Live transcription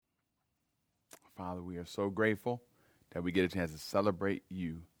Father, we are so grateful that we get a chance to celebrate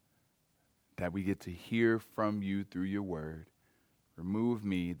you, that we get to hear from you through your word. Remove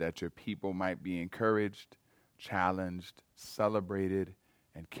me that your people might be encouraged, challenged, celebrated,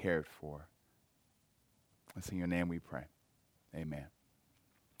 and cared for. It's in your name we pray. Amen.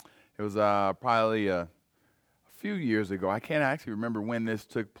 It was probably a few years ago. I can't actually remember when this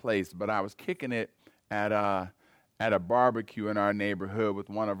took place, but I was kicking it at a barbecue in our neighborhood with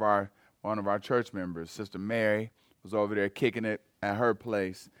one of our church members. Sister Mary was over there kicking it at her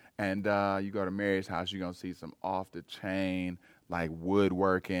place. And you go to Mary's house, you're going to see some off-the-chain, like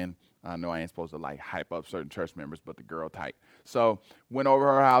woodworking. I know I ain't supposed to like hype up certain church members, but the girl type. So went over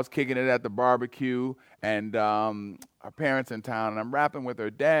her house, kicking it at the barbecue, and our parents in town, and I'm rapping with her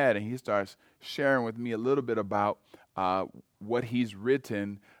dad, and he starts sharing with me a little bit about what he's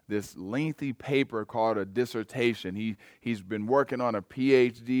written, this lengthy paper called a dissertation. He's been working on a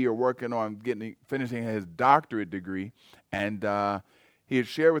PhD or working on finishing his doctorate degree, and he had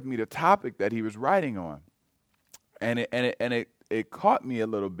shared with me the topic that he was writing on, and it caught me a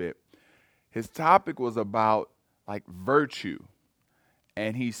little bit. His topic was about like virtue,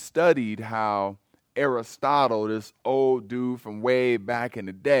 and he studied how Aristotle, this old dude from way back in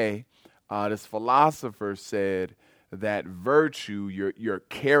the day, this philosopher said that virtue, your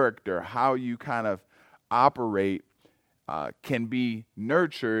character, how you kind of operate, can be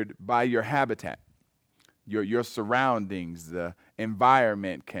nurtured by your habitat. Your surroundings, the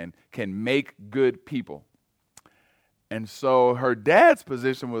environment can make good people. And so her dad's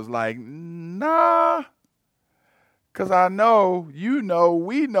position was like, nah, because I know,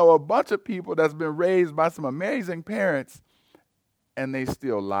 we know a bunch of people that's been raised by some amazing parents, and they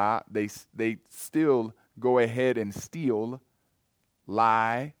still lie. They still go ahead and steal,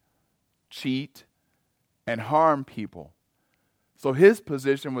 lie, cheat, and harm people. So his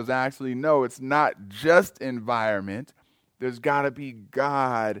position was actually, no, it's not just environment. There's got to be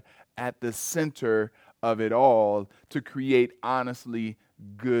God at the center of it all to create honestly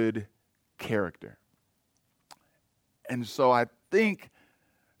good character. And so I think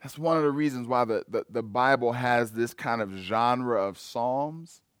that's one of the reasons why the Bible has this kind of genre of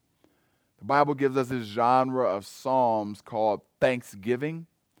psalms. The Bible gives us this genre of psalms called thanksgiving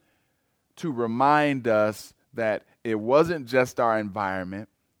to remind us that it wasn't just our environment,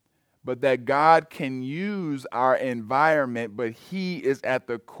 but that God can use our environment, but He is at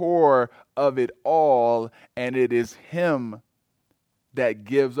the core of it all, and it is Him that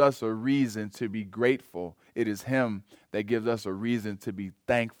gives us a reason to be grateful. It is Him that gives us a reason to be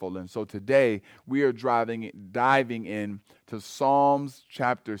thankful. And so today we are diving in to Psalms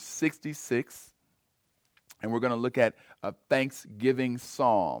chapter 66, and we're going to look at a Thanksgiving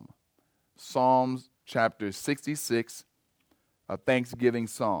psalm. Psalms chapter 66, a Thanksgiving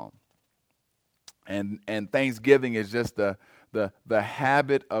psalm. And Thanksgiving is just the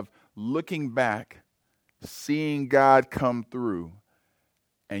habit of looking back, seeing God come through,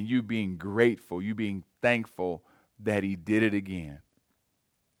 and you being grateful, you being thankful that He did it again.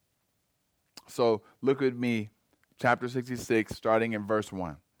 So look with me, chapter 66, starting in verse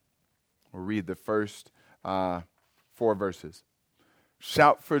 1. We'll read the first 4 verses.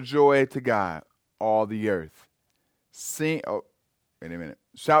 Shout for joy to God, all the earth. Shout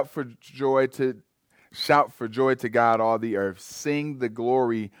for joy to God, all the earth. Sing the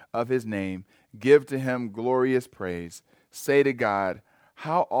glory of His name. Give to Him glorious praise. Say to God,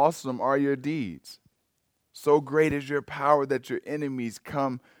 how awesome are your deeds. So great is your power that your enemies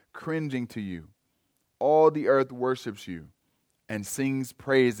come cringing to you. All the earth worships you and sings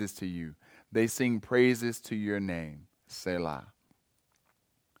praises to you. They sing praises to your name. Selah.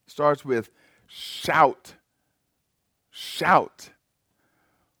 Starts with shout. Shout.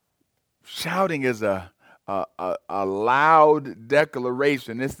 Shouting is a loud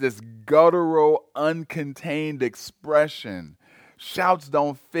declaration. It's this guttural, uncontained expression. Shouts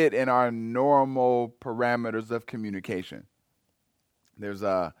don't fit in our normal parameters of communication. There's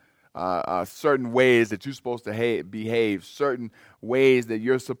certain ways that you're supposed to behave, certain ways that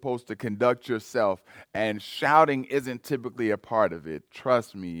you're supposed to conduct yourself, and shouting isn't typically a part of it.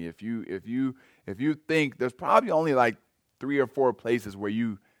 Trust me, if you think there's probably only like 3 or 4 places where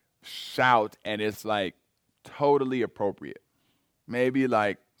you shout and it's like totally appropriate. Maybe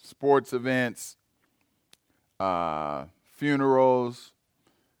like sports events, funerals,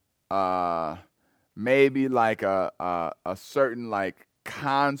 maybe like a certain like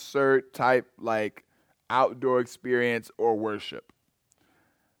concert type like outdoor experience or worship.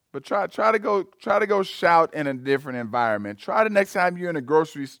 But try to go shout in a different environment. Try the next time you're in a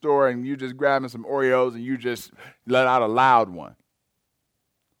grocery store and you just grabbing some Oreos and you just let out a loud one.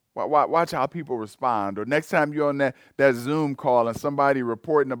 Watch how people respond. Or next time you're on that Zoom call and somebody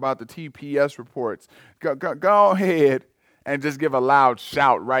reporting about the TPS reports, go ahead and just give a loud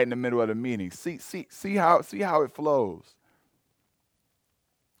shout right in the middle of the meeting. See how it flows.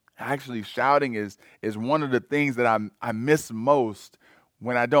 Actually, shouting is one of the things that I miss most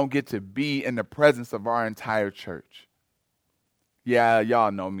when I don't get to be in the presence of our entire church. Yeah,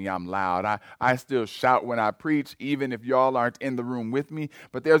 y'all know me, I'm loud. I still shout when I preach, even if y'all aren't in the room with me.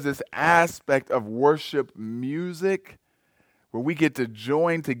 But there's this aspect of worship music where we get to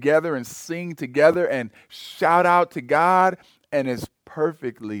join together and sing together and shout out to God, and it's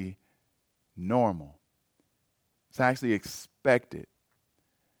perfectly normal. It's actually expected.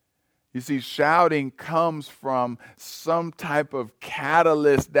 You see, shouting comes from some type of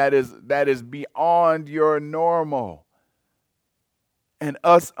catalyst that is beyond your normal. And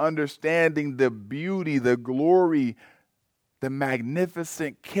us understanding the beauty, the glory, the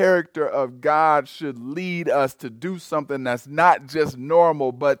magnificent character of God should lead us to do something that's not just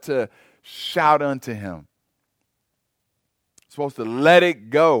normal, but to shout unto Him. Supposed to let it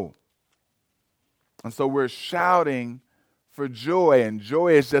go. And so we're shouting for joy, and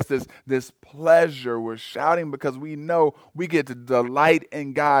joy is just this pleasure. We're shouting because we know we get to delight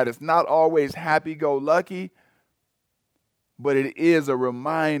in God. It's not always happy-go-lucky, but it is a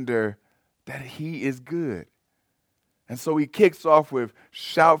reminder that He is good. And so He kicks off with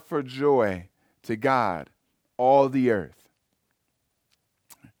shout for joy to God, all the earth.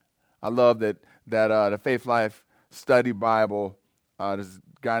 I love that the Faith Life Study Bible, this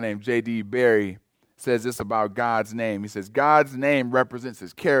guy named J.D. Barry says this about God's name. He says, God's name represents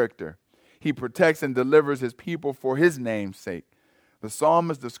His character. He protects and delivers His people for His name's sake. The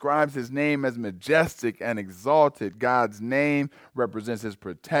psalmist describes His name as majestic and exalted. God's name represents His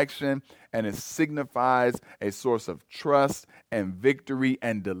protection, and it signifies a source of trust and victory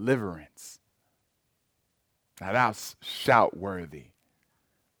and deliverance. Now that's shout-worthy.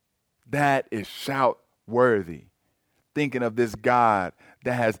 That is shout-worthy. Thinking of this God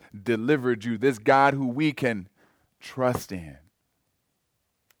that has delivered you, this God who we can trust in.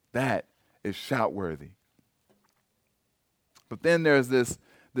 That is shout-worthy. But then there's this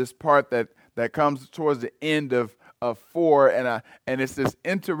part that comes towards the end of 4, and it's this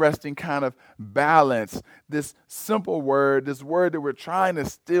interesting kind of balance. This simple word, this word that we're trying to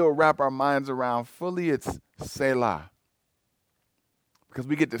still wrap our minds around fully, it's Selah. Because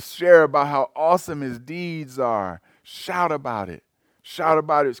we get to share about how awesome His deeds are. Shout about it. Shout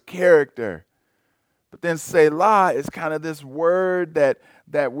about His character. But then Selah is kind of this word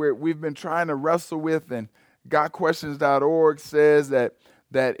that we've been trying to wrestle with, and GotQuestions.org says that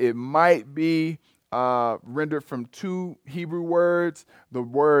it might be rendered from 2 Hebrew words, the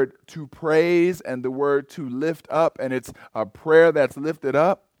word to praise and the word to lift up, and it's a prayer that's lifted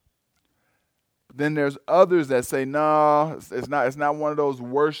up. Then there's others that say, no, it's not one of those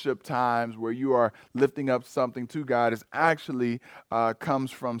worship times where you are lifting up something to God. It actually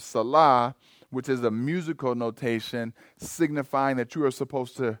comes from Salah, which is a musical notation signifying that you are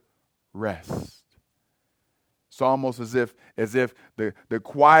supposed to rest. It's almost as if the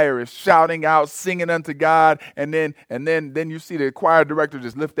choir is shouting out, singing unto God, and then you see the choir director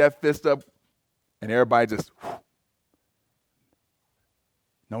just lift that fist up, and everybody just, whew.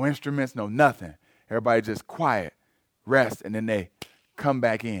 No instruments, no nothing. Everybody just quiet, rest, and then they come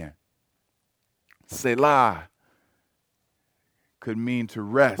back in. Selah could mean to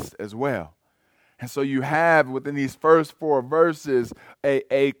rest as well. And so you have within these first 4 verses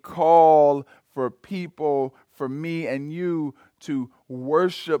a call for people, for me and you, to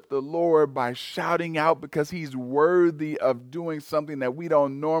worship the Lord by shouting out because He's worthy of doing something that we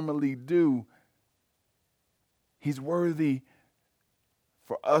don't normally do. He's worthy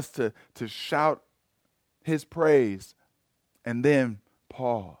for us to shout His praise and then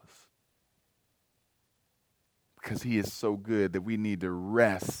pause. Because He is so good that we need to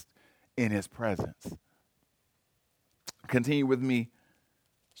rest in His presence. Continue with me,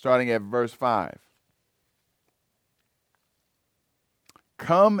 starting at verse 5.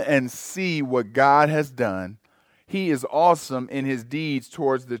 Come and see what God has done. He is awesome in His deeds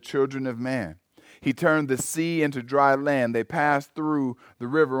towards the children of man. He turned the sea into dry land. They passed through the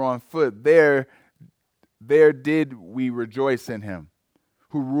river on foot. There did we rejoice in Him,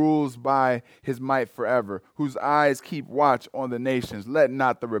 who rules by His might forever, whose eyes keep watch on the nations. Let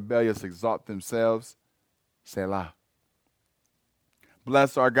not the rebellious exalt themselves. Selah.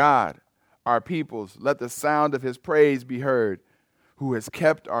 Bless our God, our peoples. Let the sound of His praise be heard, who has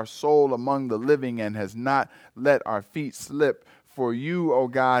kept our soul among the living and has not let our feet slip. For you, O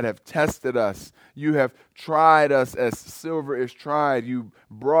God, have tested us. You have tried us as silver is tried. You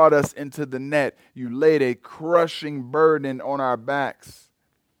brought us into the net. You laid a crushing burden on our backs.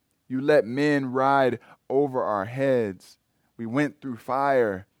 You let men ride over our heads. We went through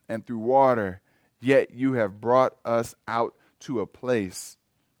fire and through water, yet you have brought us out to a place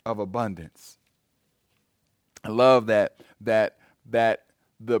of abundance. I love that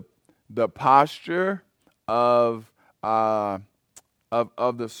the posture of the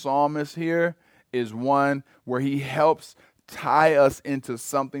psalmist here is one where he helps tie us into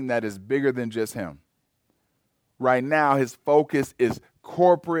something that is bigger than just him. Right now, his focus is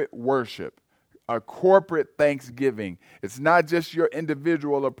corporate worship, a corporate thanksgiving. It's not just your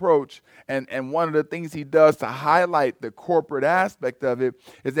individual approach. And one of the things he does to highlight the corporate aspect of it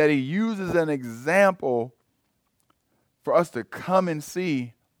is that he uses an example for us to come and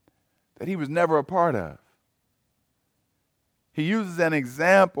see that he was never a part of. He uses an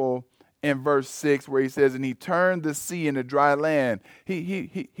example in verse 6 where he says, and he turned the sea into dry land.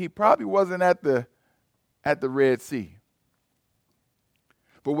 He probably wasn't at the Red Sea.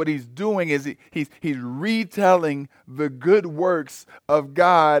 But what he's doing is he's retelling the good works of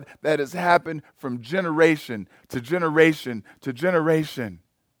God that has happened from generation to generation to generation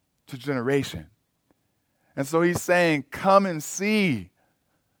to generation. And so he's saying, come and see.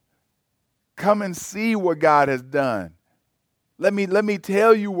 Come and see what God has done. Let me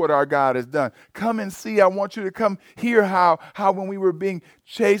tell you what our God has done. Come and see. I want you to come hear how when we were being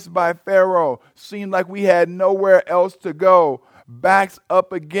chased by Pharaoh, seemed like we had nowhere else to go, backs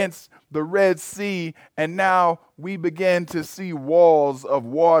up against the Red Sea, and now we begin to see walls of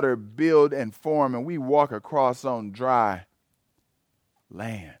water build and form, and we walk across on dry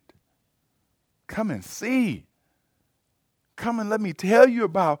land. Come and see. Come and let me tell you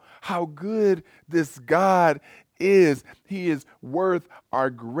about how good this God is. He is worth our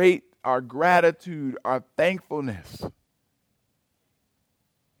gratitude, our thankfulness.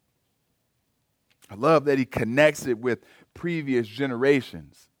 I love that he connects it with previous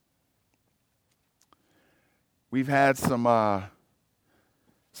generations. We've had some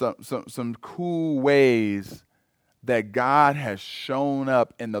cool ways that God has shown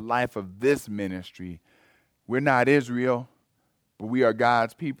up in the life of this ministry. We're not Israel, but we are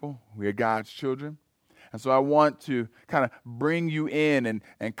God's people. We are God's children. And so I want to kind of bring you in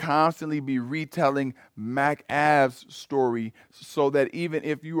and constantly be retelling Mac Av's story so that even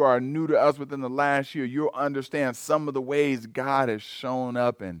if you are new to us within the last year, you'll understand some of the ways God has shown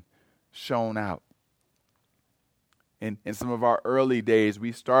up and shown out. In some of our early days,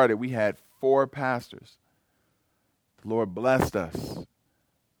 we had 4 pastors. The Lord blessed us,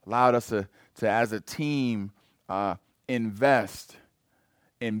 allowed us to as a team, invest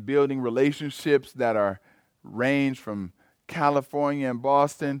in building relationships that are range from California and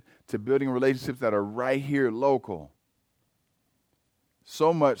Boston to building relationships that are right here local.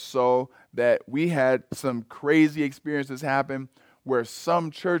 So much so that we had some crazy experiences happen where some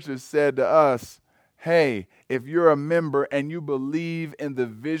churches said to us, hey, if you're a member and you believe in the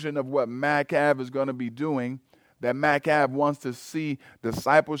vision of what Mac Ave is going to be doing, that Mac Ave wants to see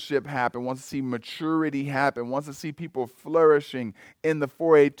discipleship happen, wants to see maturity happen, wants to see people flourishing in the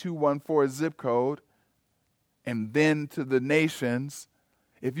 48214 zip code, and then to the nations.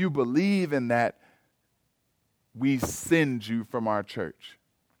 If you believe in that, we send you from our church.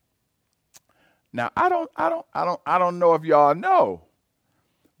 Now, I don't know if y'all know,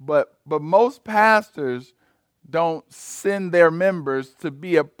 but most pastors don't send their members to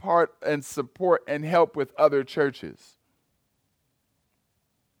be a part and support and help with other churches.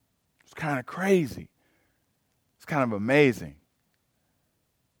 It's kind of crazy. It's kind of amazing.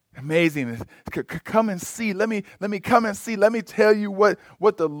 Amazing. Come and see. Let me come and see. Let me tell you what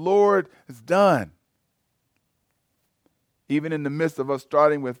the Lord has done. Even in the midst of us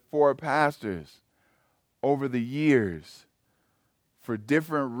starting with 4 pastors over the years for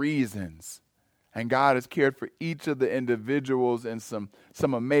different reasons, and God has cared for each of the individuals in some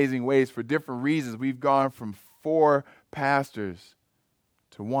amazing ways for different reasons. We've gone from 4 pastors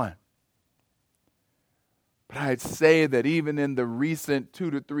to 1. But I'd say that even in the recent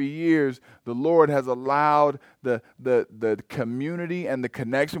 2 to 3 years, the Lord has allowed the community and the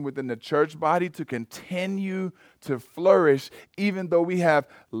connection within the church body to continue to flourish, even though we have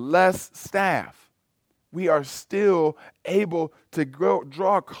less staff. We are still able to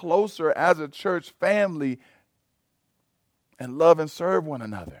draw closer as a church family and love and serve one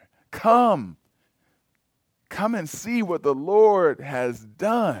another. Come and see what the Lord has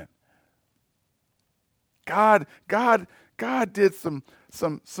done. God did some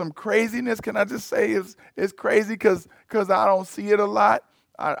some craziness. Can I just say it's crazy because I don't see it a lot.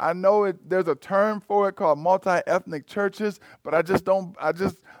 I know it. There's a term for it called multi-ethnic churches, but I just don't.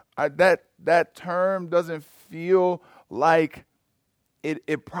 That term doesn't feel like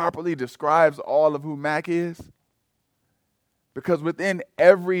it properly describes all of who Mac is. Because within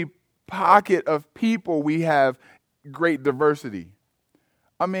every pocket of people, we have great diversity.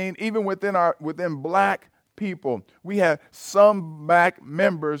 I mean, even within black people, we have some black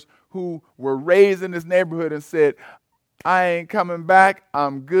members who were raised in this neighborhood and said, I ain't coming back.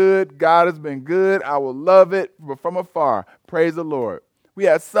 I'm good. God has been good. I will love it, but from afar. Praise the Lord. We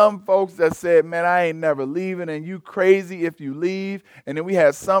had some folks that said, man, I ain't never leaving, and you crazy if you leave. And then we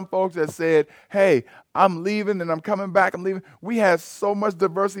had some folks that said, hey, I'm leaving and I'm coming back. I'm leaving. We had so much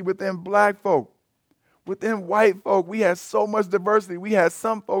diversity within black folk. Within white folk, we had so much diversity. We had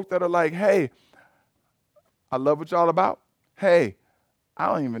some folks that are like, hey, I love what y'all about. Hey, I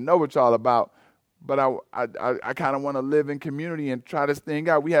don't even know what y'all about, but I kind of want to live in community and try this thing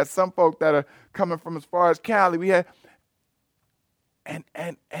out. We had some folk that are coming from as far as Cali. We had,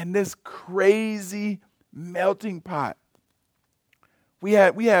 and this crazy melting pot. We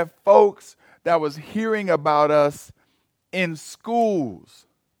had folks that was hearing about us in schools.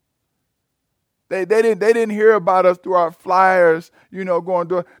 They didn't hear about us through our flyers, going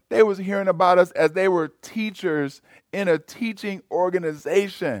door. They was hearing about us as they were teachers in a teaching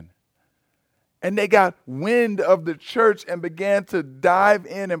organization. And they got wind of the church and began to dive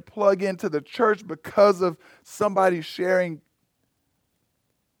in and plug into the church because of somebody sharing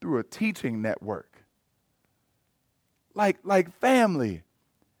through a teaching network. Like family.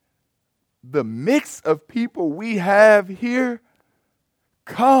 The mix of people we have here,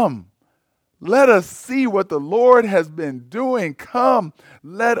 come. Let us see what the Lord has been doing. Come,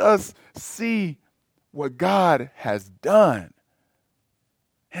 let us see what God has done.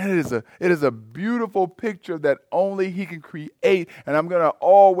 And it is a beautiful picture that only He can create. And I'm going to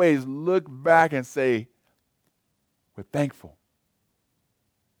always look back and say, we're thankful.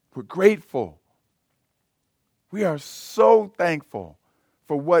 We're grateful. We are so thankful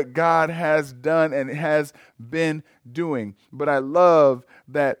for what God has done and has been doing. But I love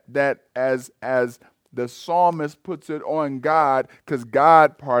that as the psalmist puts it on God, because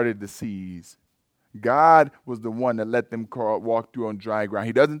God parted the seas. God was the one that let them walk through on dry ground.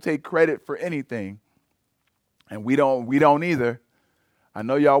 He doesn't take credit for anything, and we don't either. I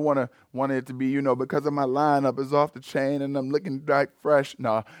know y'all want it to be, because of my lineup is off the chain and I'm looking like fresh.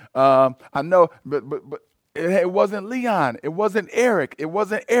 No, I know, but it wasn't Leon. It wasn't Eric. It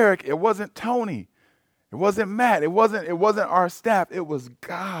wasn't Eric. It wasn't Tony. It wasn't Matt. It wasn't our staff. It was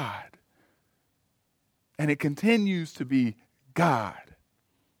God. And it continues to be God.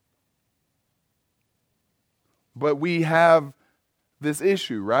 But we have this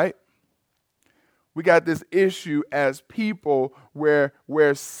issue, right? We got this issue as people where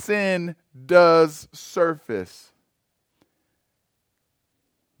sin does surface.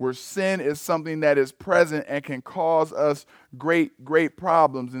 Where sin is something that is present and can cause us great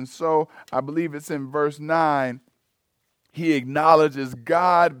problems. And so I believe it's in verse 9, he acknowledges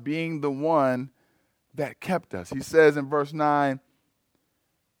God being the one that kept us. He says in verse 9,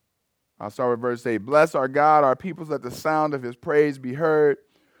 I'll start with verse 8, bless our God, our peoples, let the sound of His praise be heard,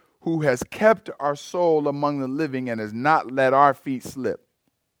 who has kept our soul among the living and has not let our feet slip.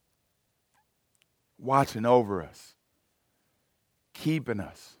 Watching over us. Keeping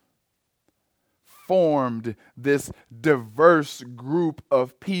us, formed this diverse group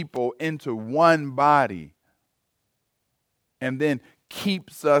of people into one body, and then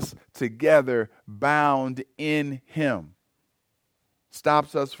keeps us together, bound in Him.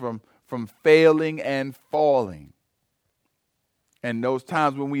 Stops us from failing and falling. And those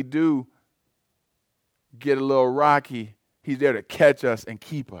times when we do get a little rocky, He's there to catch us and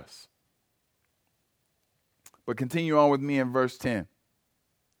keep us. But continue on with me in verse 10.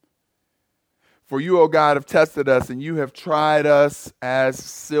 For you, O God, have tested us, and you have tried us as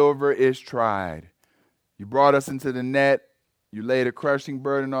silver is tried. You brought us into the net. You laid a crushing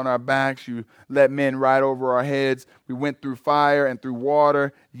burden on our backs. You let men ride over our heads. We went through fire and through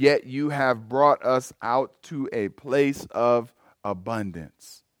water, yet you have brought us out to a place of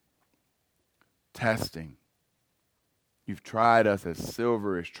abundance. Testing. You've tried us as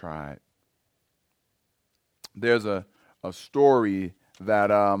silver is tried. There's a story that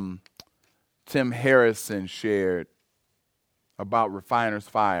Tim Harrison shared about Refiner's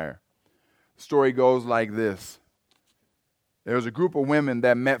Fire. The story goes like this. There was a group of women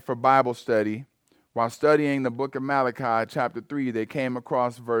that met for Bible study While studying the book of Malachi, chapter 3, they came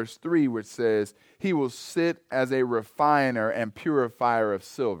across verse 3, which says, "He will sit as a refiner and purifier of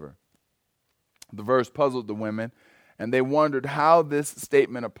silver." The verse puzzled the women, and they wondered how this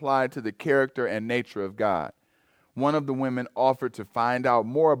statement applied to the character and nature of God. One of the women offered to find out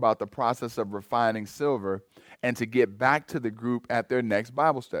more about the process of refining silver and to get back to the group at their next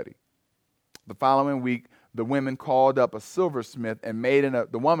Bible study. The following week, the woman called up a silversmith and made an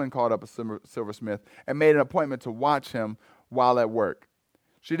appointment to watch him while at work.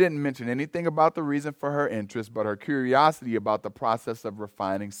 She didn't mention anything about the reason for her interest, but her curiosity about the process of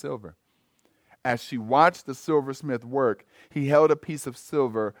refining silver. As she watched the silversmith work, he held a piece of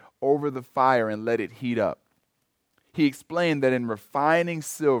silver over the fire and let it heat up. He explained that in refining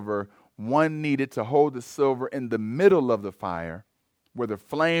silver, one needed to hold the silver in the middle of the fire, where the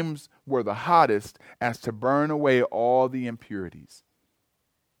flames were the hottest, as to burn away all the impurities.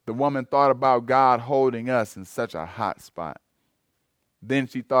 The woman thought about God holding us in such a hot spot. Then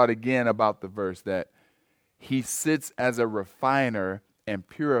she thought again about the verse that he sits as a refiner and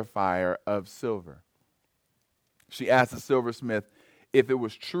purifier of silver. She asked the silversmith if it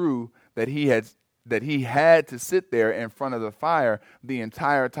was true that he had to sit there in front of the fire the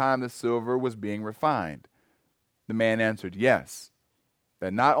entire time the silver was being refined. The man answered yes,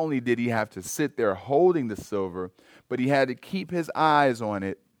 that not only did he have to sit there holding the silver, but he had to keep his eyes on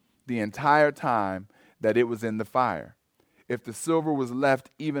it the entire time that it was in the fire. If the silver was left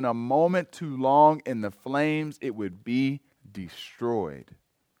even a moment too long in the flames, it would be destroyed.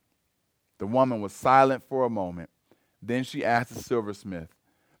 The woman was silent for a moment. Then she asked the silversmith,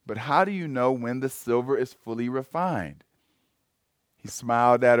 "But how do you know when the silver is fully refined?" He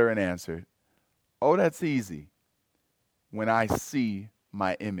smiled at her and answered, "Oh, that's easy. When I see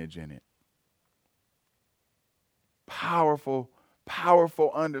my image in it." Powerful,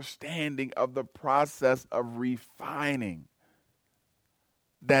 powerful understanding of the process of refining.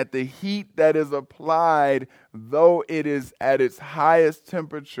 That the heat that is applied, though it is at its highest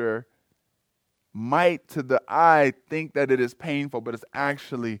temperature, might to the eye think that it is painful, but it's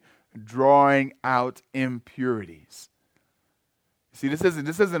actually drawing out impurities. See, this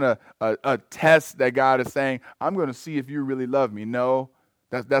isn't a test that God is saying, I'm going to see if you really love me. No,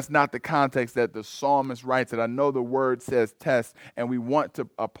 that's not the context that the psalmist writes it. I know the word says test, and we want to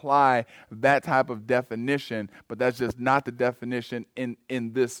apply that type of definition, but that's just not the definition in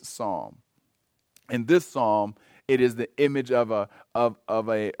this psalm. In this psalm, it is the image of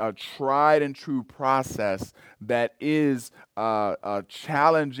a tried and true process that is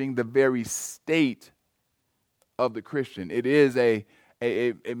challenging the very state of the Christian. It is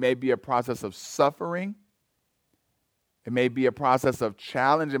it may be a process of suffering. It may be a process of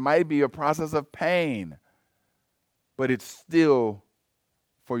challenge. It might be a process of pain. But it's still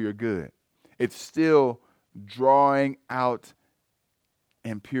for your good. It's still drawing out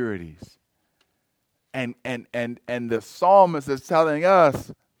impurities. And the psalmist is telling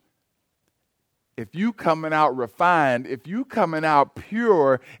us, if you coming out refined, if you coming out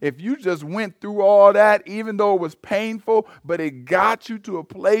pure, if you just went through all that, even though it was painful, but it got you to a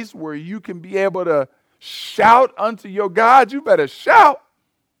place where you can be able to shout unto your God, you better shout.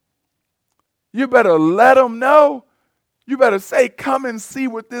 You better let them know. You better say, come and see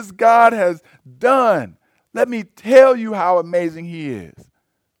what this God has done. Let me tell you how amazing he is.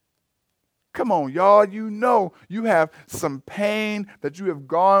 Come on, y'all. You know you have some pain that you have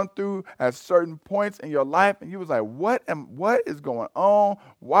gone through at certain points in your life, and you was like, what is going on?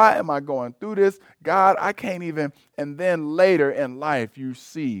 Why am I going through this? God, I can't even. And then later in life, you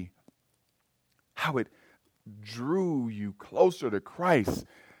see how it drew you closer to Christ.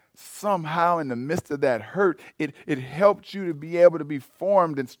 Somehow in the midst of that hurt, it helped you to be able to be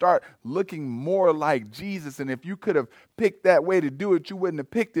formed and start looking more like Jesus. And if you could have picked that way to do it, you wouldn't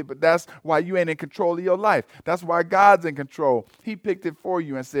have picked it. But that's why you ain't in control of your life. That's why God's in control. He picked it for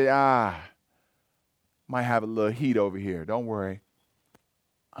you and said, might have a little heat over here. Don't worry.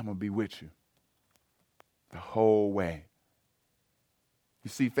 I'm going to be with you the whole way. You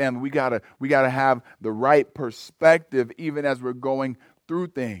see, family, we gotta have the right perspective even as we're going through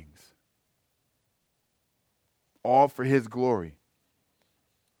things. All for his glory.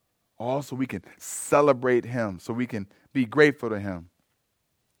 All so we can celebrate him, so we can be grateful to him.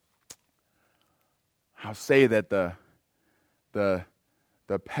 I'll say that the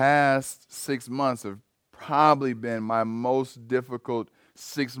past 6 months have probably been my most difficult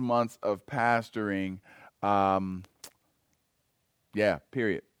 6 months of pastoring.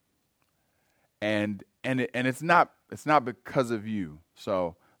 Period. And it's not because of you.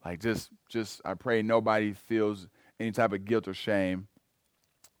 So just I pray nobody feels any type of guilt or shame.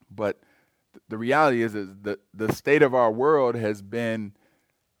 But the reality is the state of our world has been,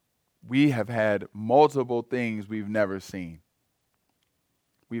 we have had multiple things we've never seen.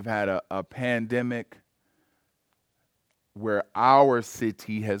 We've had a pandemic where our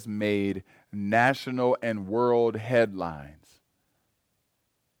city has made national and world headlines.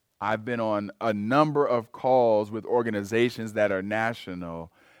 I've been on a number of calls with organizations that are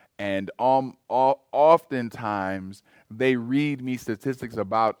national, and oftentimes they read me statistics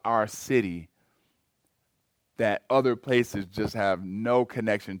about our city that other places just have no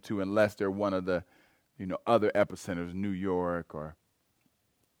connection to unless they're one of the, other epicenters, New York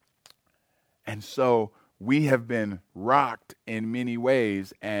and so we have been rocked in many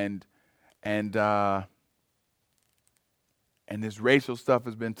ways, and this racial stuff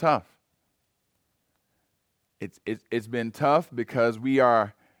has been tough. It's been tough because we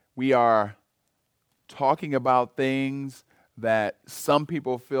are talking about things that some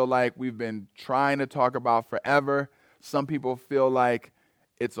people feel like we've been trying to talk about forever. Some people feel like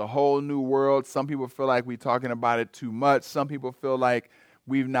it's a whole new world. Some people feel like we're talking about it too much. Some people feel like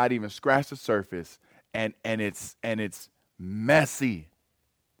we've not even scratched the surface, and it's messy.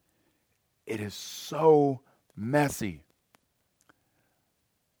 It is so messy.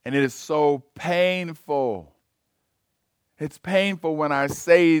 And it is so painful. It's painful when I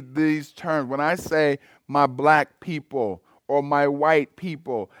say these terms. When I say my black people or my white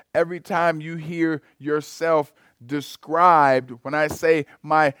people, every time you hear yourself described, when I say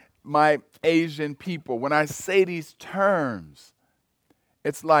my Asian people, when I say these terms,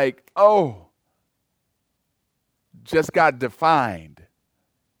 it's like, oh, just got defined.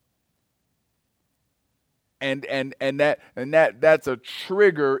 And that's a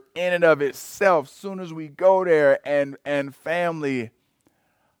trigger in and of itself. Soon as we go there, and family,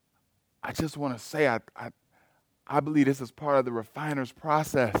 I just want to say I believe this is part of the refiner's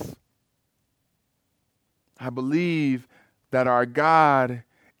process. I believe that our God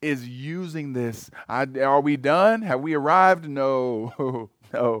is using this. Are we done? Have we arrived? No,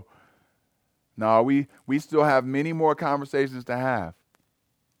 no. We still have many more conversations to have.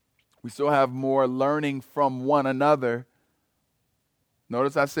 We still have more learning from one another.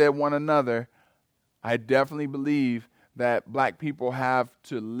 Notice I said one another. I definitely believe that black people have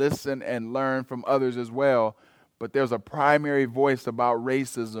to listen and learn from others as well. But there's a primary voice about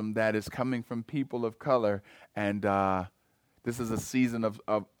racism that is coming from people of color. And this is a season of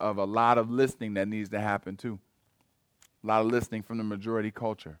a lot of listening that needs to happen too. A lot of listening from the majority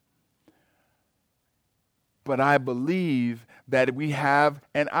culture. But I believe that we have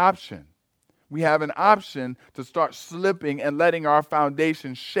an option. We have an option to start slipping and letting our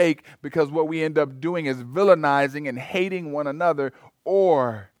foundation shake, because what we end up doing is villainizing and hating one another,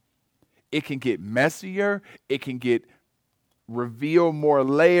 or it can get messier. It can reveal more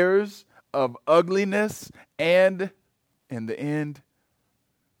layers of ugliness, and in the end,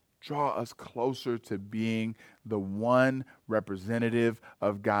 draw us closer to being the one representative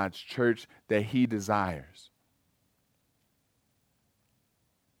of God's church that He desires.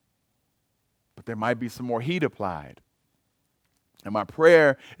 But there might be some more heat applied. And my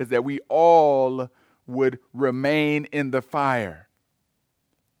prayer is that we all would remain in the fire,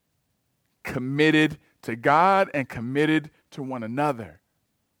 committed to God and committed to one another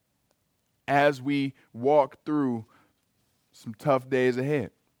as we walk through some tough days ahead.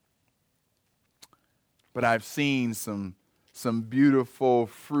 But I've seen some beautiful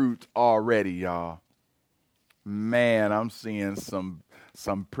fruit already, y'all. Man, I'm seeing some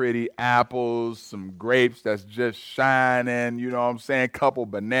pretty apples, some grapes that's just shining, you know what I'm saying? Couple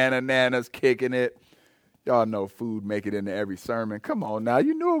bananas kicking it. Y'all know food make it into every sermon. Come on now,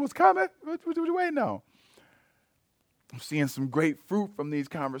 you knew it was coming. What you waiting on? I'm seeing some great fruit from these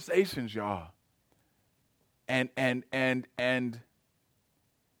conversations, y'all. And I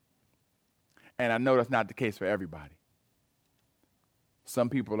know that's not the case for everybody. Some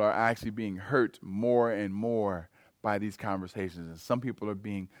people are actually being hurt more and more by these conversations. And some people are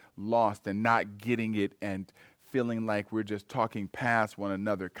being lost and not getting it and feeling like we're just talking past one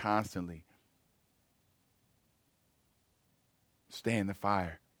another constantly. Stay in the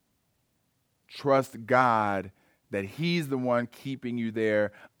fire. Trust God that He's the one keeping you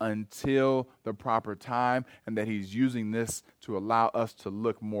there until the proper time, and that He's using this to allow us to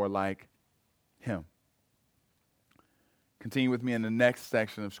look more like Him. Continue with me in the next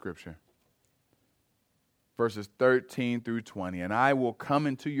section of Scripture. Verses 13 through 20. And I will come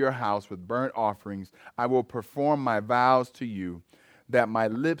into your house with burnt offerings. I will perform my vows to you that my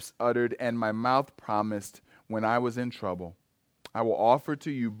lips uttered and my mouth promised when I was in trouble. I will offer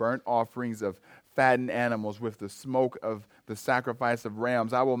to you burnt offerings of fattened animals with the smoke of the sacrifice of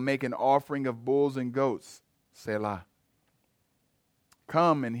rams. I will make an offering of bulls and goats. Selah.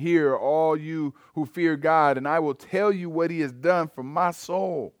 Come and hear, all you who fear God, and I will tell you what he has done for my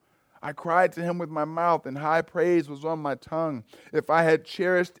soul. I cried to him with my mouth, and high praise was on my tongue. If I had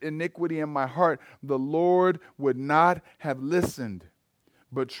cherished iniquity in my heart, the Lord would not have listened.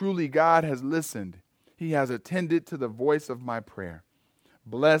 But truly God has listened. He has attended to the voice of my prayer.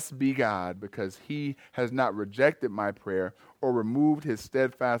 Blessed be God, because he has not rejected my prayer or removed his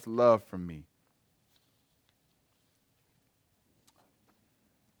steadfast love from me.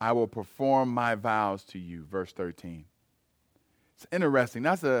 I will perform my vows to you, verse 13. It's interesting.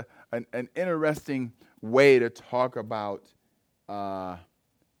 That's an interesting way to talk about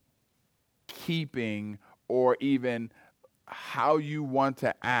keeping or even how you want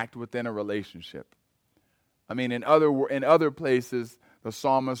to act within a relationship. I mean, in other places, the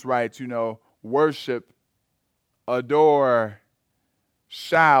psalmist writes, worship, adore,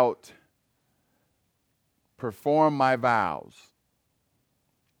 shout, perform my vows.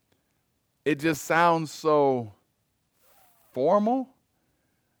 It just sounds so formal.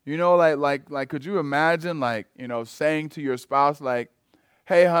 Like could you imagine saying to your spouse,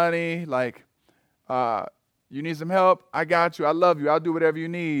 hey honey, you need some help? I got you. I love you. I'll do whatever you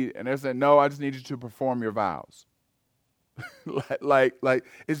need. And they're saying, no, I just need you to perform your vows.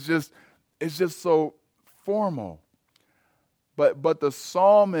 It's just so formal. But the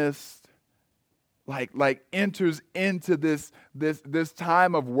psalmist enters into this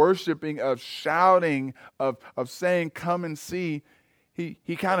time of worshiping, of shouting, of saying, come and see.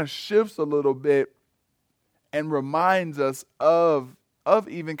 He kind of shifts a little bit and reminds us of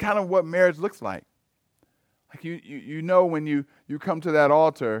even kind of what marriage looks like. Like when you come to that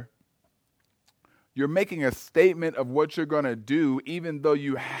altar, you're making a statement of what you're going to do, even though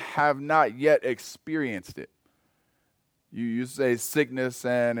you have not yet experienced it. You say sickness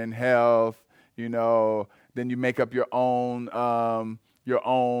and health, then you make up your own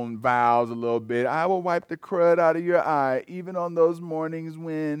vows a little bit. I will wipe the crud out of your eye, even on those mornings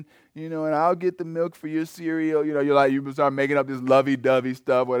when, and I'll get the milk for your cereal. You start making up this lovey-dovey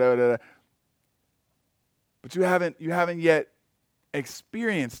stuff, whatever. But you haven't yet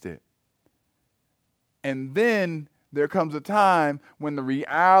experienced it. And then there comes a time when the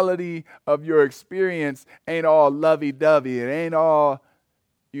reality of your experience ain't all lovey-dovey. It ain't all,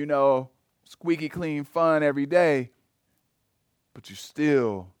 squeaky clean fun every day. But you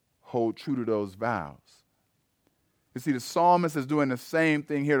still hold true to those vows. You see, the psalmist is doing the same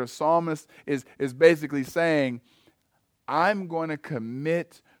thing here. The psalmist is basically saying, I'm going to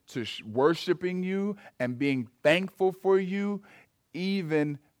commit to worshiping you and being thankful for you,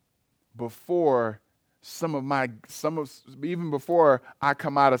 even before even before I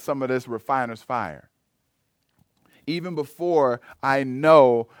come out of some of this refiner's fire. Even before I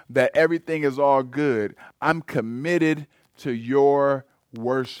know that everything is all good, I'm committed to your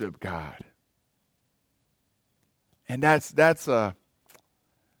worship, God. And that's a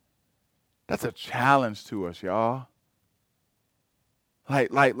challenge to us, y'all.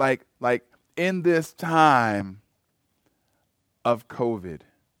 Like in this time of COVID,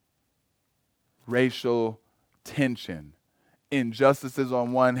 racial tension, injustices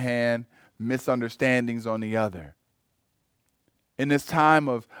on one hand, misunderstandings on the other. In this time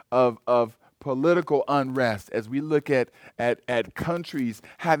of political unrest, as we look at countries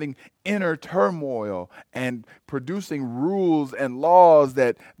having inner turmoil and producing rules and laws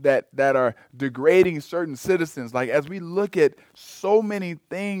that are degrading certain citizens, as we look at so many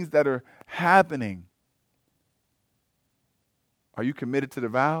things that are happening, are you committed to the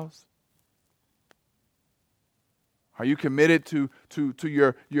vows? Are you committed to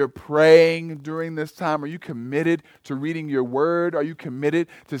your praying during this time? Are you committed to reading your word? Are you committed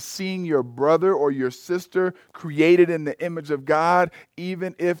to seeing your brother or your sister created in the image of God,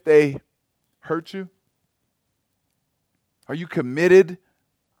 even if they hurt you? Are you committed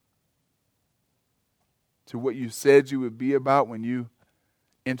to what you said you would be about when you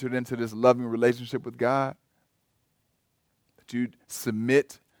entered into this loving relationship with God? That you'd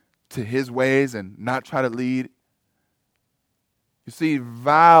submit to his ways and not try to lead? You see,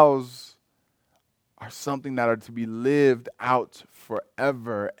 vows are something that are to be lived out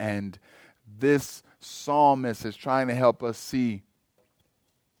forever, and this psalmist is trying to help us see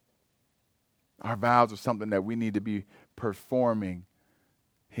our vows are something that we need to be performing.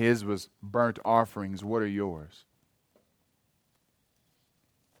 His was burnt offerings. What are yours?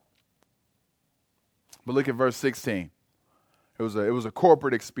 But look at verse 16. It was a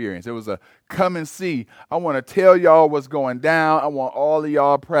corporate experience. It was a come and see. I want to tell y'all what's going down. I want all of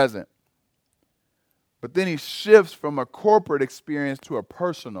y'all present. But then he shifts from a corporate experience to a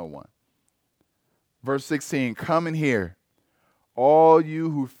personal one. Verse 16, come and hear, all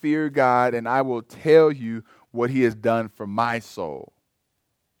you who fear God, and I will tell you what he has done for my soul.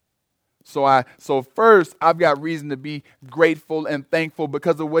 So first, I've got reason to be grateful and thankful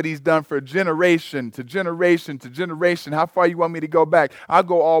because of what he's done for generation to generation to generation. How far you want me to go back? I'll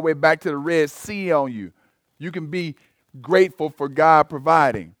go all the way back to the Red Sea on you. You can be grateful for God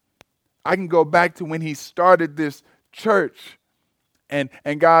providing. I can go back to when he started this church. And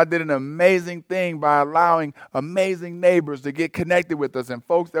God did an amazing thing by allowing amazing neighbors to get connected with us, and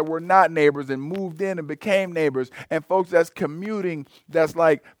folks that were not neighbors and moved in and became neighbors, and folks that's commuting, that's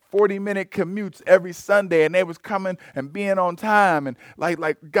like 40-minute commutes every Sunday, and they was coming and being on time. And like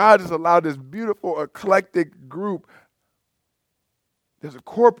God has allowed this beautiful, eclectic group. There's a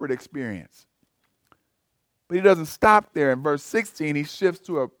corporate experience. But he doesn't stop there. In verse 16, he shifts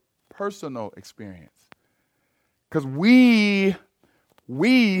to a personal experience. Because we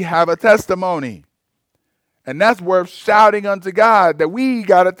have a testimony. And that's worth shouting unto God, that we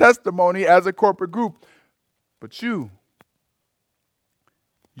got a testimony as a corporate group. But you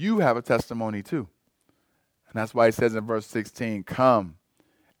have a testimony too. And that's why he says in verse 16, come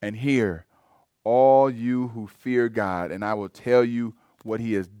and hear, all you who fear God, and I will tell you what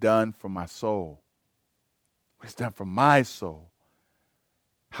he has done for my soul. What he's done for my soul.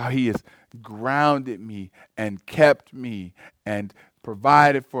 How he has grounded me and kept me and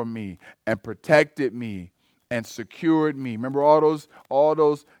provided for me and protected me and secured me. Remember all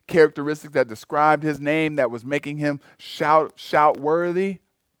those characteristics that described his name that was making him shout worthy?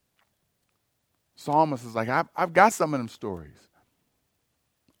 Psalmist is like, I've got some of them stories.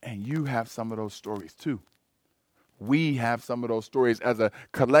 And you have some of those stories too. We have some of those stories as a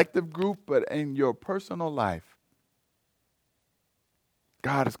collective group, but in your personal life,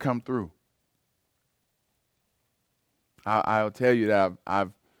 God has come through. I'll tell you that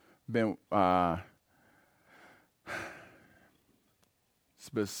I've been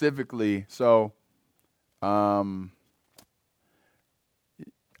specifically, so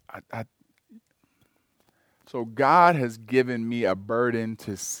so God has given me a burden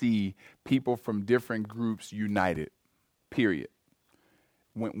to see people from different groups united, period.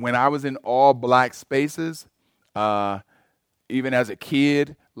 When I was in all black spaces, even as a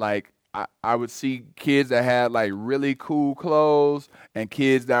kid, like I would see kids that had like really cool clothes and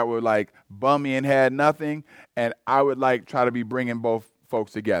kids that were like bummy and had nothing, and I would like try to be bringing both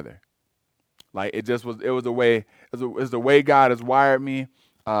folks together. Like it was the way God has wired me.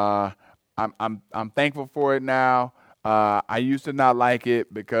 I'm thankful for it now. I used to not like it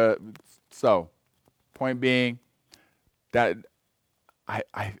point being that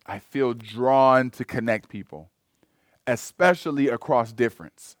I feel drawn to connect people, especially across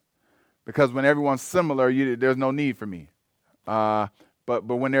difference. Because when everyone's similar, there's no need for me. But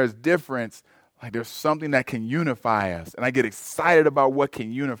when there's difference, like there's something that can unify us, and I get excited about what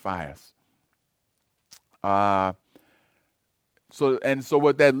can unify us. So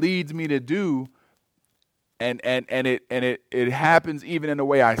what that leads me to do, and it happens even in the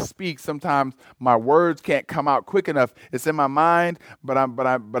way I speak. Sometimes my words can't come out quick enough. It's in my mind, but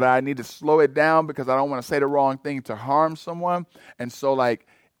I need to slow it down because I don't want to say the wrong thing to harm someone. And so like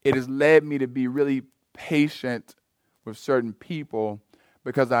it has led me to be really patient with certain people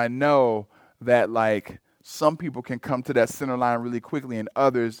because I know that like some people can come to that center line really quickly, and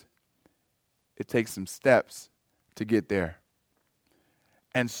others, it takes some steps to get there.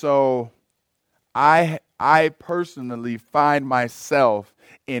 And so I personally find myself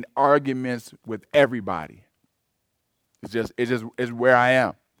in arguments with everybody. It's where I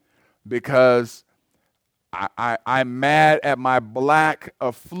am, because I'm mad at my black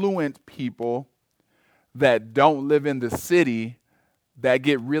affluent people that don't live in the city that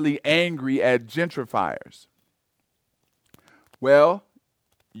get really angry at gentrifiers. Well,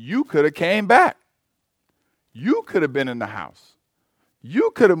 you could have came back. You could have been in the house.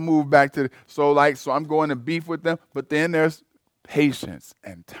 You could have moved back to so I'm going to beef with them, but then there's patience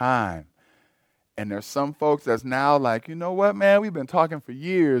and time. And there's some folks that's now like, you know what, man, we've been talking for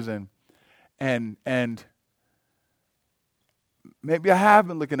years and maybe I have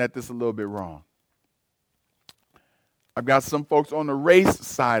been looking at this a little bit wrong. I've got some folks on the race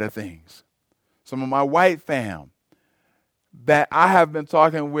side of things, some of my white fam that I have been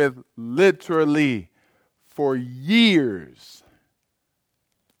talking with literally for years.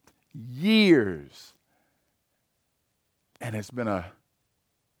 And it's been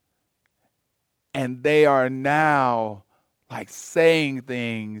and they are now like saying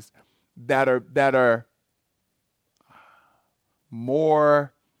things that are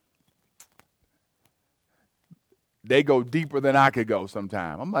more they go deeper than I could go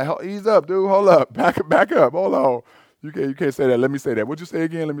sometimes. I'm like, ease up, dude. Hold up. Back up. Hold on. You can't say that. Let me say that. What'd you say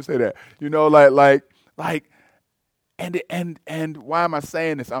again? Let me say that. And why am I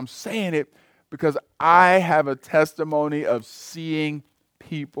saying this? I'm saying it because I have a testimony of seeing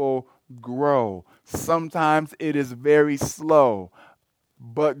people grow. Sometimes it is very slow,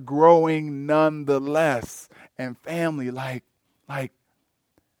 but growing nonetheless. And family,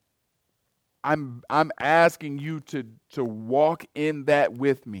 I'm asking you to walk in that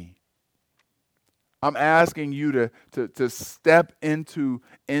with me. I'm asking you to step into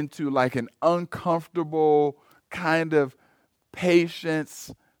like an uncomfortable kind of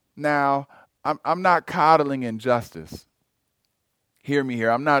patience. Now, I'm not coddling injustice. Hear me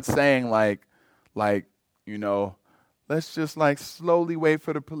here. I'm not saying like let's just like slowly wait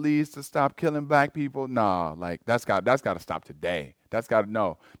for the police to stop killing black people. Nah, like that's got to stop today. That's got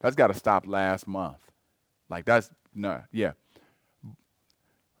to stop last month. Like that's no, yeah.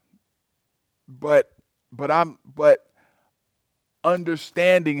 But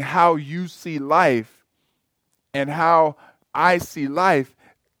understanding how you see life and how I see life,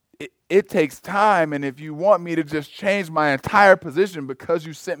 it takes time. And if you want me to just change my entire position because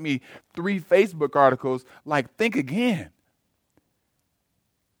you sent me 3 Facebook articles, like think again.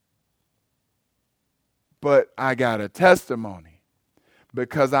 But I got a testimony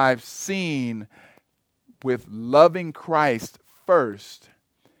because I've seen with loving Christ first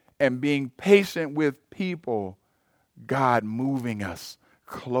and being patient with people, God moving us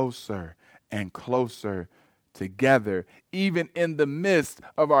closer and closer together, even in the midst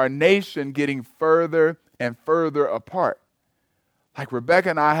of our nation getting further and further apart. Like Rebecca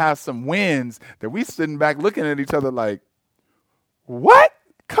and I have some wins that we sitting back looking at each other like, what?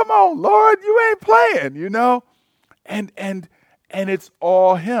 Come on, Lord, you ain't playing, you know? And it's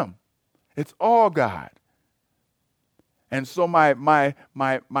all him. It's all God. And so my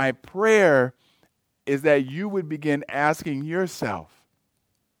prayer is that you would begin asking yourself,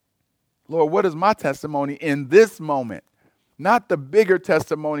 Lord, what is my testimony in this moment? Not the bigger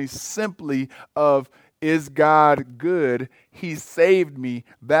testimony simply of, is God good? He saved me.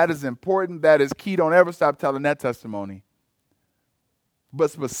 That is important. That is key. Don't ever stop telling that testimony.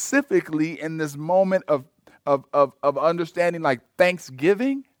 But specifically in this moment of understanding, like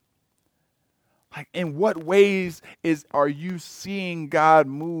Thanksgiving, like in what ways are you seeing God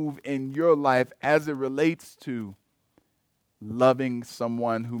move in your life as it relates to loving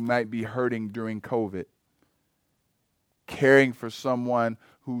someone who might be hurting during COVID, caring for someone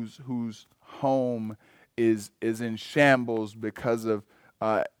whose home is in shambles because of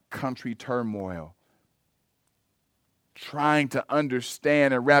country turmoil, trying to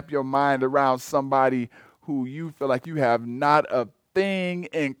understand and wrap your mind around somebody who you feel like you have not a thing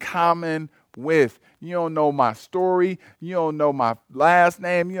in common with. You don't know my story. You don't know my last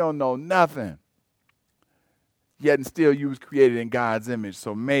name. You don't know nothing. Yet and still you was created in God's image.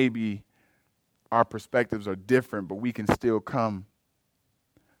 So maybe our perspectives are different, but we can still come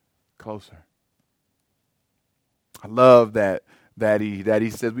closer. I love that he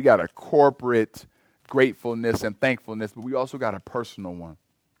says we got a corporate gratefulness and thankfulness, but we also got a personal one.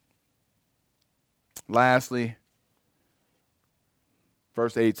 Lastly,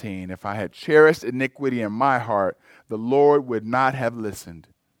 verse 18, if I had cherished iniquity in my heart, the Lord would not have listened.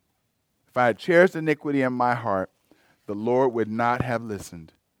 If I had cherished iniquity in my heart, the Lord would not have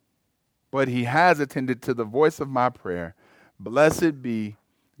listened. But he has attended to the voice of my prayer. Blessed be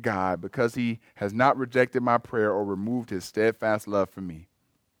God, because he has not rejected my prayer or removed his steadfast love for me.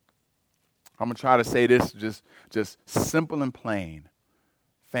 I'm going to try to say this just simple and plain.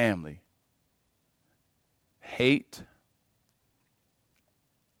 Family. Hate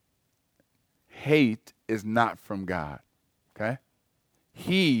is not from God, okay?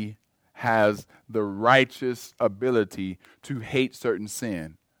 He has the righteous ability to hate certain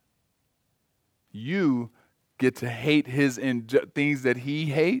sin. You get to hate his things that he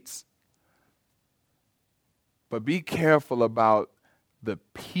hates, but be careful about the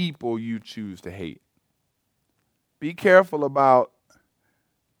people you choose to hate. Be careful about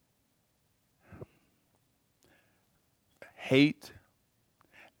hate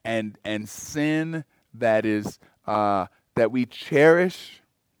and sin that is that we cherish.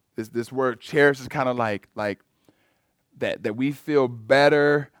 This word cherish is kind of like that we feel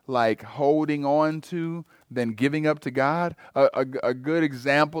better like holding on to than giving up to God. A good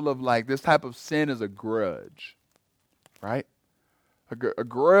example of like this type of sin is a grudge, right? A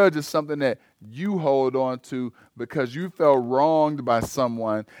grudge is something that you hold on to because you felt wronged by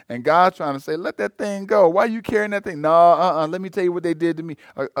someone, and God's trying to say, let that thing go. Why are you carrying that thing? No, let me tell you what they did to me.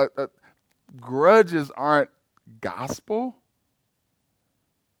 Grudges aren't gospel?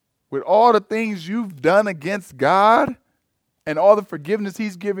 With all the things you've done against God and all the forgiveness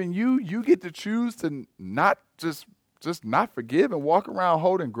he's given you, you get to choose to not just not forgive and walk around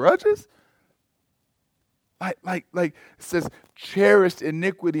holding grudges? Like it says, cherished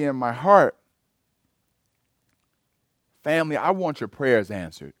iniquity in my heart. Family, I want your prayers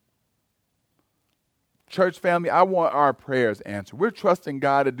answered. Church family, I want our prayers answered. We're trusting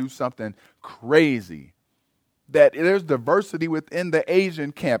God to do something crazy. That there's diversity within the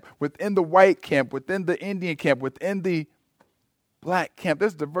Asian camp, within the white camp, within the Indian camp, within the black camp.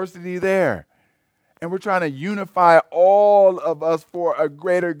 There's diversity there. And we're trying to unify all of us for a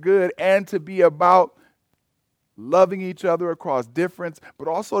greater good and to be about loving each other across difference, but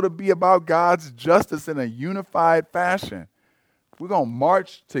also to be about God's justice in a unified fashion. We're going to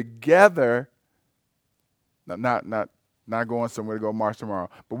march together, not going somewhere to go march tomorrow,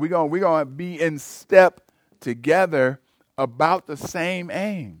 but we're going to be in step together about the same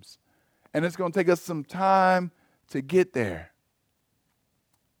aims. And it's going to take us some time to get there.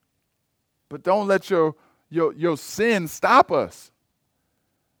 But don't let your sin stop us.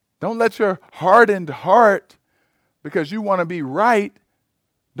 Don't let your hardened heart, because you want to be right,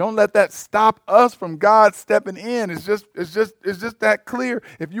 don't let that stop us from God stepping in. It's just that clear.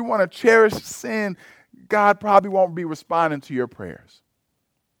 If you want to cherish sin, God probably won't be responding to your prayers.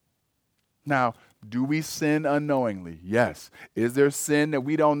 Now, do we sin unknowingly? Yes. Is there sin that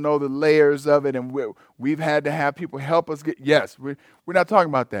we don't know the layers of it and we've had to have people help us get? Yes. We're not talking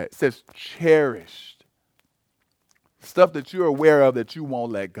about that. It says cherished. Stuff that you're aware of that you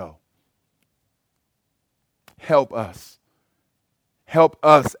won't let go. Help us. Help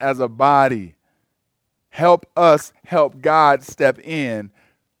us as a body. Help us help God step in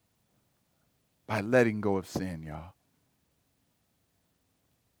by letting go of sin, y'all.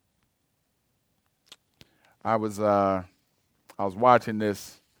 I was watching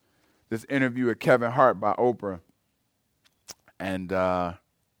this interview with Kevin Hart by Oprah, and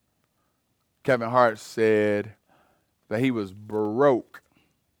Kevin Hart said that he was broke,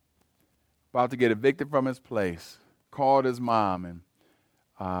 about to get evicted from his place, called his mom, and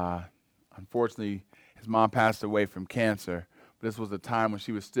unfortunately his mom passed away from cancer, but this was the time when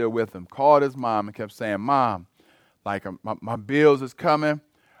she was still with him. Called his mom and kept saying, "Mom, like my bills is coming.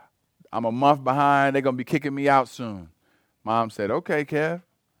 I'm a month behind. They're going to be kicking me out soon." Mom said, "Okay, Kev."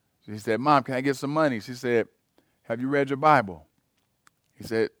 She said, "Mom, can I get some money?" She said, "Have you read your Bible?" He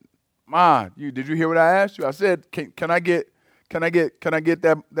said, "Ma, did you hear what I asked you?" I said, Can I get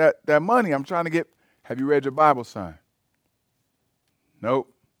that money? I'm trying to get. Have you read your Bible, son?"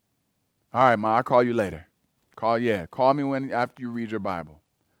 "Nope." "All right, Ma, I'll call you later." Call me after you read your Bible.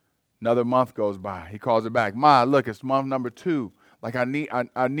 Another month goes by. He calls her back. "Ma, look, it's month number 2. Like I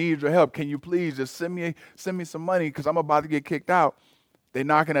need your help. Can you please just send me some money because I'm about to get kicked out. They're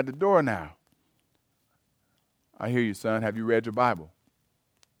knocking at the door now." "I hear you, son. Have you read your Bible?"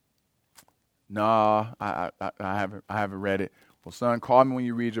 "No, I haven't read it." "Well, son, call me when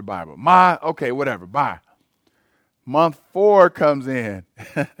you read your Bible." "Ma, okay, whatever. Bye." Month 4 comes in.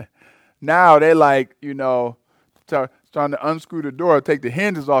 Now they like, trying to unscrew the door, take the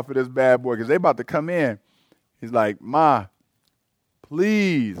hinges off of this bad boy because they about to come in. He's like, "Ma,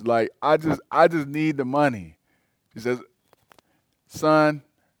 please, like I just need the money." He says, "Son,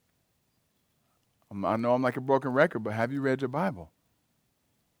 I know I'm like a broken record, but have you read your Bible?"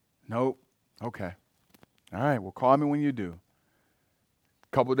 "Nope." "Okay. All right, well, call me when you do." A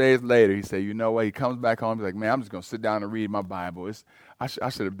couple days later, he said, "You know what?" He comes back home. He's like, "Man, I'm just going to sit down and read my Bible. I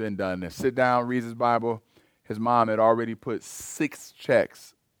should have been done this." Sit down, reads his Bible. His mom had already put 6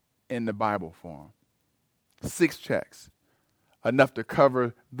 checks in the Bible for him. 6 checks. Enough to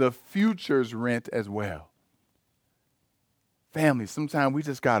cover the future's rent as well. Family, sometimes we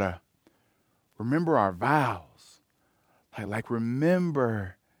just got to remember our vows. Like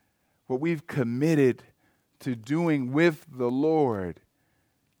remember what we've committed to doing with the Lord.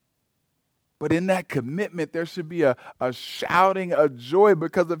 But in that commitment, there should be a shouting, a joy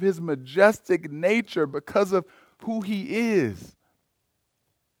because of his majestic nature, because of who he is.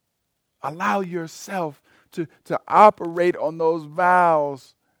 Allow yourself to operate on those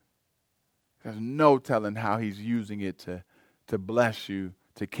vows. There's no telling how he's using it to bless you,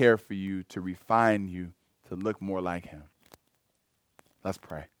 to care for you, to refine you, to look more like him. Let's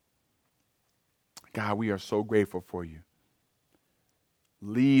pray. God, we are so grateful for you.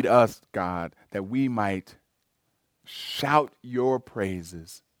 Lead us, God, that we might shout your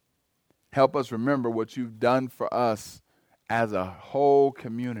praises. Help us remember what you've done for us as a whole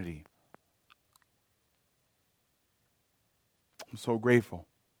community. I'm so grateful.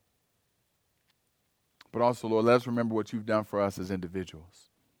 But also, Lord, let us remember what you've done for us as individuals.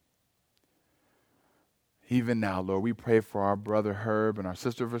 Even now, Lord, we pray for our brother Herb and our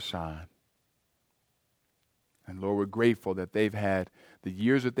sister Vashawn. And Lord, we're grateful that they've had the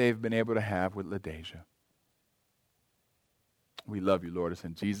years that they've been able to have with LaDeja. We love you, Lord. It's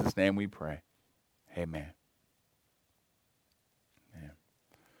in Jesus' name we pray. Amen. Amen.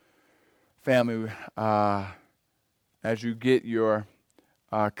 Family, as you get your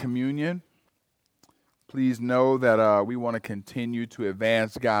communion, please know that we want to continue to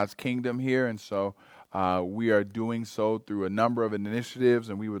advance God's kingdom here. And so we are doing so through a number of initiatives,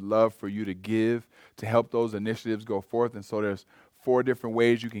 and we would love for you to give to help those initiatives go forth. And so there's 4 different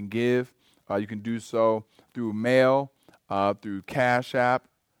ways you can give. You can do so through mail, through Cash App,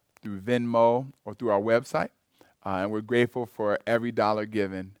 through Venmo, or through our website. And we're grateful for every dollar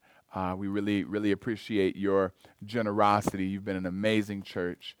given. We really, really appreciate your generosity. You've been an amazing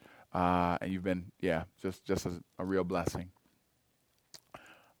church, and you've been, just a real blessing.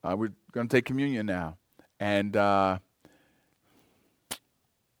 We're going to take communion now. And,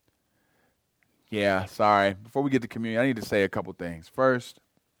 sorry. Before we get to communion, I need to say a couple things. First,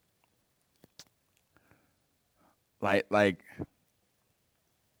 I'm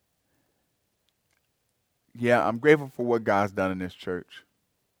grateful for what God's done in this church.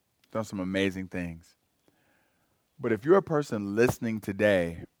 Done some amazing things. But if you're a person listening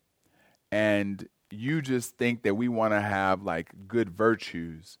today and you just think that we want to have good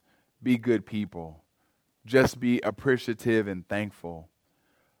virtues, be good people, just be appreciative and thankful,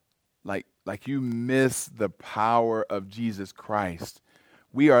 like you miss the power of Jesus Christ.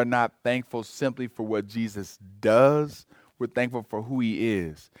 We are not thankful simply for what Jesus does. We're thankful for who he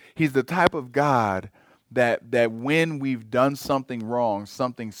is. He's the type of God that when we've done something wrong,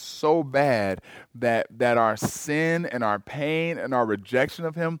 something so bad that our sin and our pain and our rejection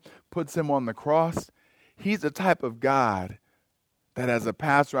of him puts him on the cross, he's the type of God that, as a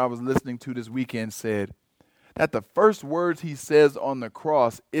pastor I was listening to this weekend, said that the first words he says on the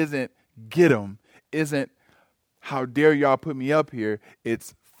cross isn't "get him," isn't "how dare y'all put me up here."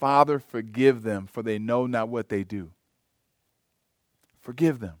 It's "Father, forgive them, for they know not what they do."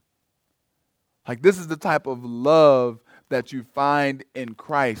 Forgive them. This is the type of love that you find in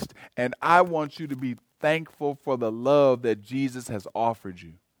Christ. And I want you to be thankful for the love that Jesus has offered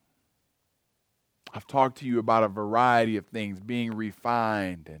you. I've talked to you about a variety of things, being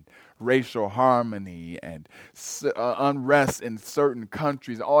refined and racial harmony and unrest in certain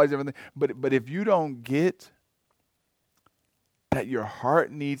countries, all these different things. But if you don't get that your heart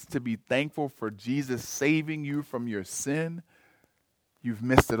needs to be thankful for Jesus saving you from your sin, you've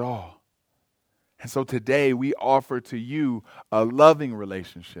missed it all. And so today we offer to you a loving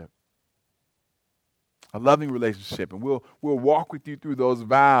relationship. A loving relationship. And we'll walk with you through those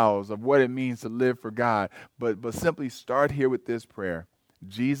vows of what it means to live for God. But simply start here with this prayer.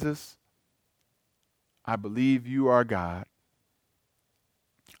 Jesus, I believe you are God.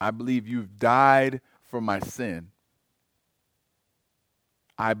 I believe you've died for my sin.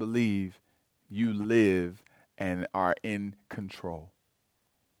 I believe you live and are in control.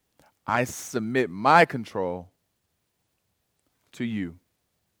 I submit my control to you,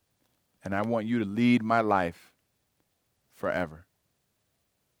 and I want you to lead my life forever.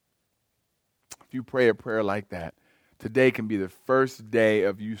 If you pray a prayer like that, today can be the first day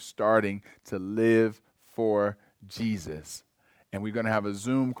of you starting to live for Jesus. And we're going to have a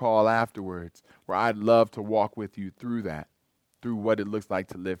Zoom call afterwards where I'd love to walk with you through that, through what it looks like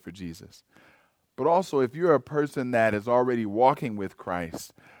to live for Jesus. But also, if you're a person that is already walking with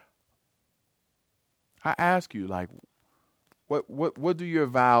Christ, I ask you, what do your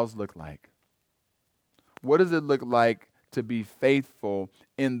vows look like? What does it look like to be faithful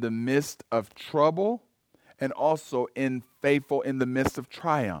in the midst of trouble and also faithful in the midst of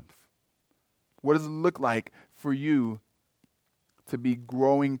triumph? What does it look like for you to be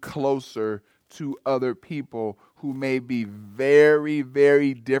growing closer to other people who may be very,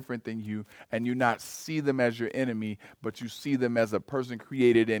 very different than you, and you not see them as your enemy, but you see them as a person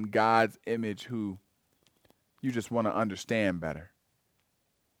created in God's image who you just want to understand better?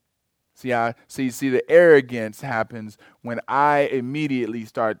 See, the arrogance happens when I immediately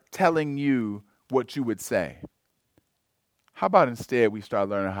start telling you what you would say. How about instead we start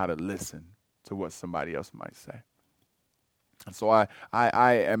learning how to listen to what somebody else might say? And so I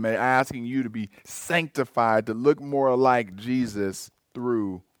am asking you to be sanctified, to look more like Jesus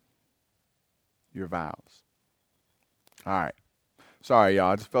through your vows. All right. Sorry,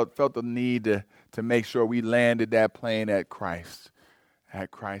 y'all. I just felt the need to make sure we landed that plane at Christ. At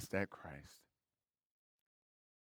Christ, at Christ.